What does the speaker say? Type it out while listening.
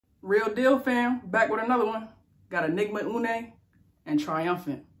Real deal, fam. Back with another one. Got Enigma Une and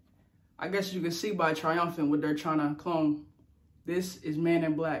Triumphant. I guess you can see by Triumphant what they're trying to clone. This is Man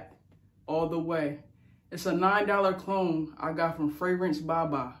in Black all the way. It's a $9 clone I got from Fragrance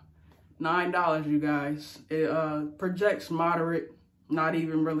Baba. $9, you guys. It projects moderate, not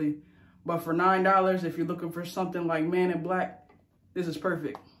even really. But for $9, if you're looking for something like Man in Black, this is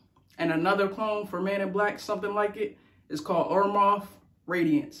perfect. And another clone for Man in Black, something like it, is called Ormoff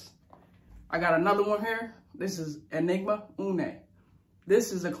Radiance. I got another one here. This is Enigma Une.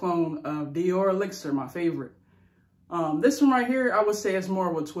 This is a clone of Dior Elixir, my favorite. This one right here, I would say it's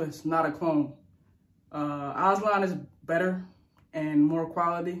more of a twist, not a clone. Aslan is better and more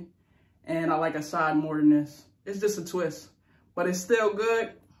quality, and I like Assad more than this. It's just a twist, but it's still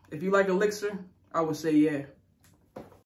good. If you like Elixir, I would say yeah.